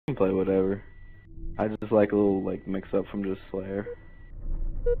can play whatever. I just like a little like mix up from just Slayer.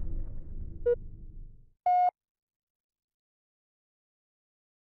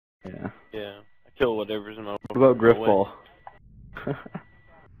 Yeah. Yeah. I kill whatever's in my. What about Griffball?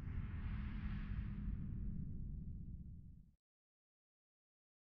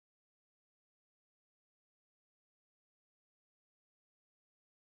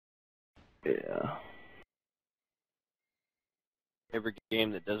 Yeah. Every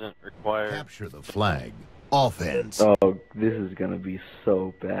game that doesn't require. Capture the flag. Offense. Oh, this is gonna be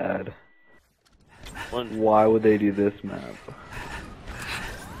so bad. Why would they do this map?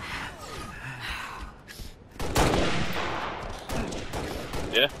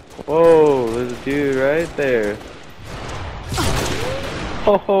 Yeah. Whoa, there's a dude right there.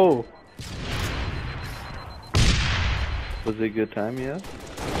 Oh. Was it a good time? Yeah.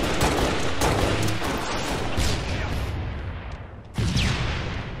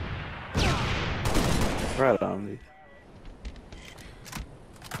 Right on me.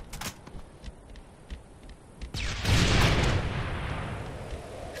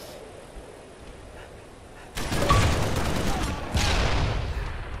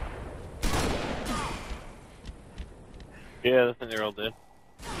 Yeah, I think they're all dead.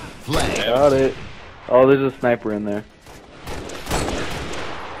 Flag. Got it. Oh, there's a sniper in there.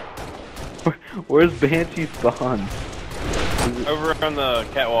 Where's Banshee spawn? Over on the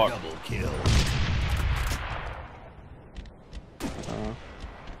catwalk. Double kill.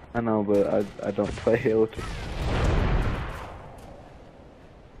 I know, but I don't play Halo 2.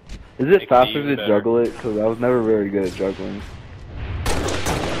 Is it faster to juggle it? Because I was never very good at juggling.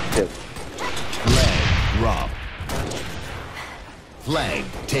 Yes. Flag drop. Flag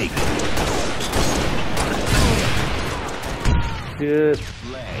taken. Good.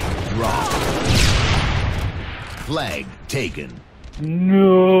 Flag drop. Flag taken.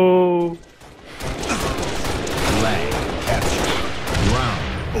 No. Flag captured. Round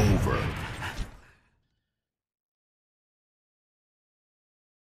over.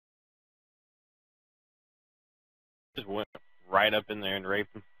 Just went right up in there and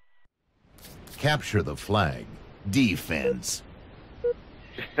raped him. Capture the flag. Defense.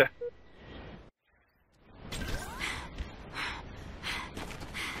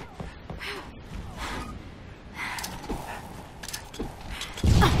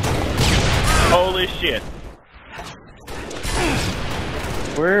 Holy shit.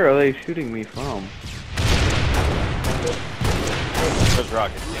 Where are they shooting me from? Those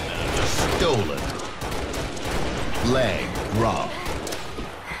rockets. Stolen. Flag drop.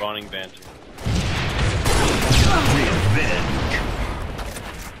 Spawning Banshee. Revenge.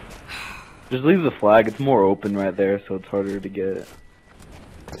 Just leave the flag. It's more open right there, so it's harder to get.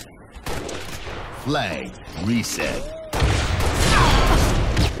 Flag reset.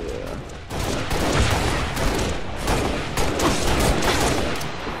 Yeah.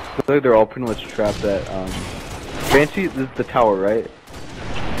 Looks like they're all pretty much trapped at Banshee. This is the tower, right?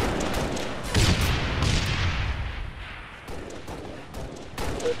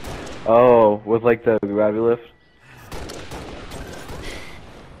 Oh, with like the gravity lift.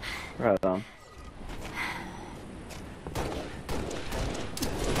 Right on.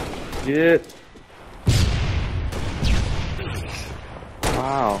 Get.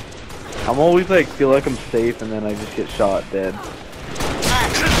 Wow. I'm always like feel like I'm safe and then I just get shot dead.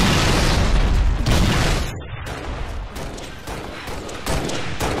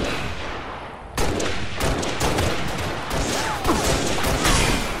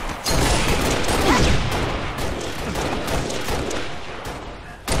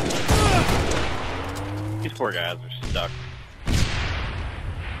 These poor guys are stuck.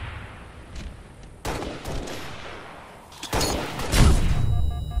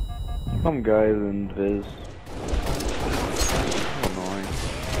 Some guys in Viz. Annoying.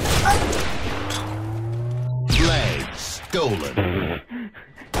 Flag stolen.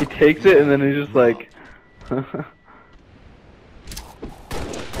 He takes it and then he's just like...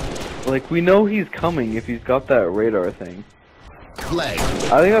 like, we know he's coming if he's got that radar thing. Flag.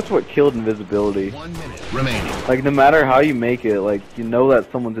 I think that's what killed invisibility. 1 minute remaining. Like, no matter how you make it, like, you know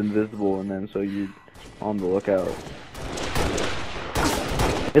that someone's invisible and then so you on the lookout.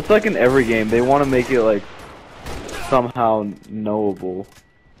 It's like in every game, they want to make it like somehow knowable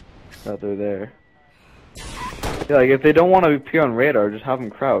that they're there. Yeah, like if they don't want to appear on radar, just have them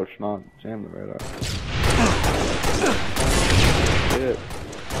crouch, not jam the radar. Shit.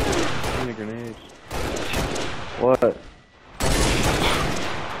 Too many grenades. What?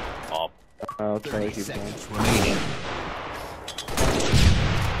 I'll try to keep going. Remaining.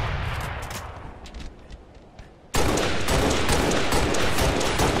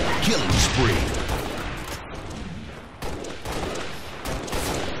 Killing spree.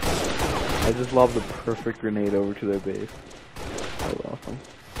 I just lobbed the perfect grenade over to their base. That was awesome.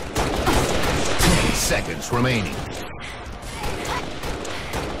 10 seconds remaining.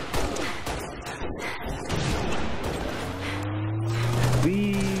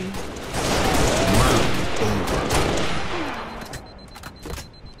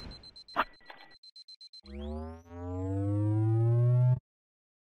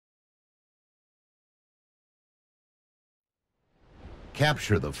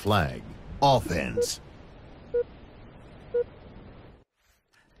 Capture the flag. Offense.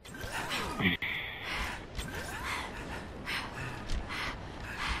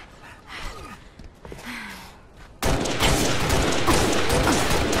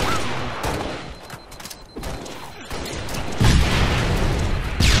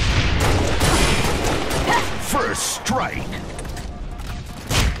 First strike.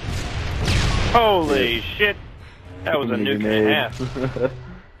 Holy shit! That was a nuke and a half.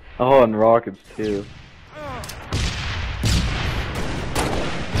 Oh, and rockets too.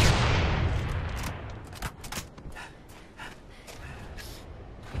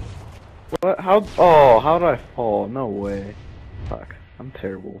 What? How? Oh, how did I fall? No way. Fuck. I'm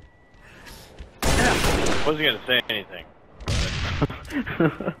terrible. Wasn't gonna say anything.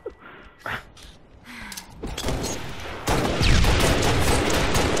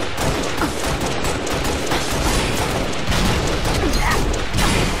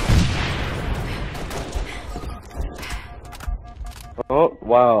 Oh,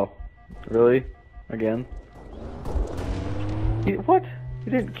 wow. Really? Again? What?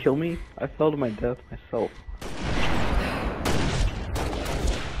 You didn't kill me? I fell to my death myself.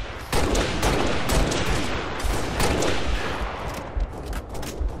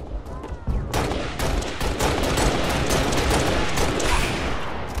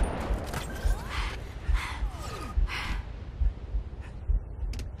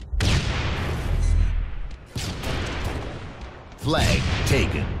 Flag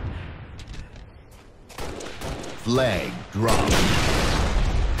taken. Flag dropped.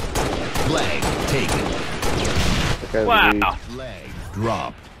 Flag taken. Wow! Flag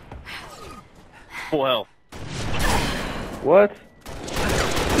dropped. Well, What?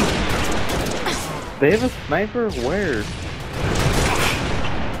 They have a sniper? Where?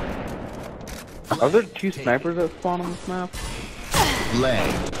 Are there two snipers that spawn on this map?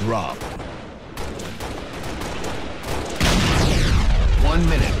 Flag dropped. 1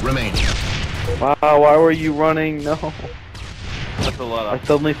 minute remaining. Wow, why were you running? No. that's a lot I of.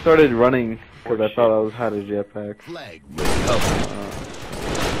 suddenly started running because I thought I had a jetpack. Flag recovered.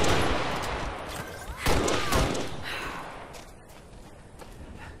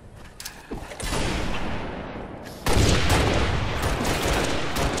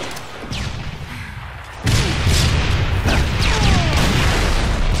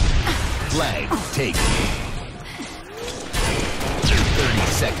 Flag taken. 30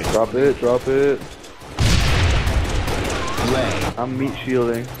 seconds. Drop it, drop it. Flag. I'm meat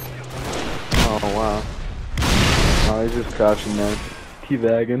shielding. Oh wow. Oh, he's just crouching there.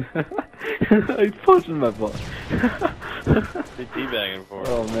 Teabagging. He's punching my butt. They teabagging for it.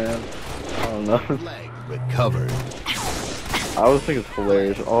 Oh man. I don't know. Flag recovered. I always think it's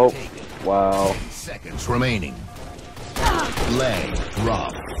hilarious. Oh, wow. 10 seconds remaining. Flag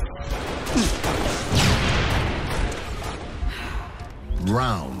dropped.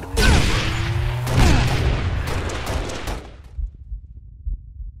 Round.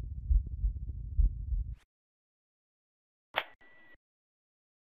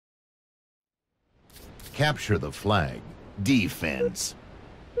 Capture the flag. Defense.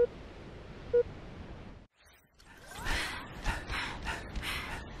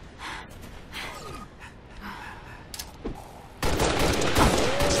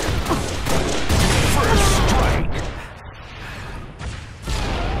 First strike.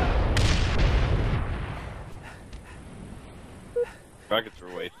 Rockets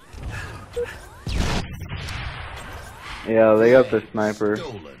were wasted. Yeah, they got the sniper.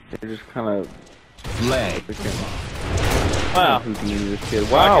 Stolen. They just kind of Flag. Wow. Houdini this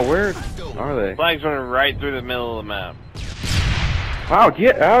kid. Wow, where are they? Flags running right through the middle of the map. Wow,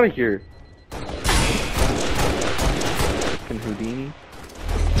 get out of here. Fucking Houdini.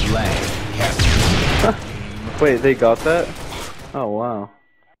 Flag captured. Wait, they got that? Oh wow.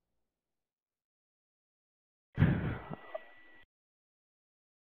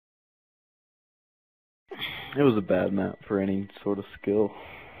 It was a bad map for any sort of skill.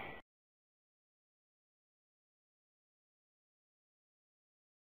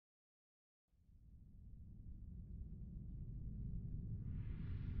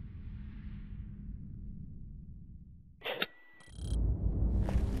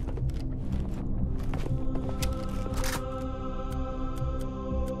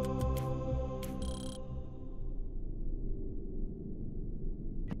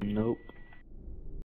 Nope.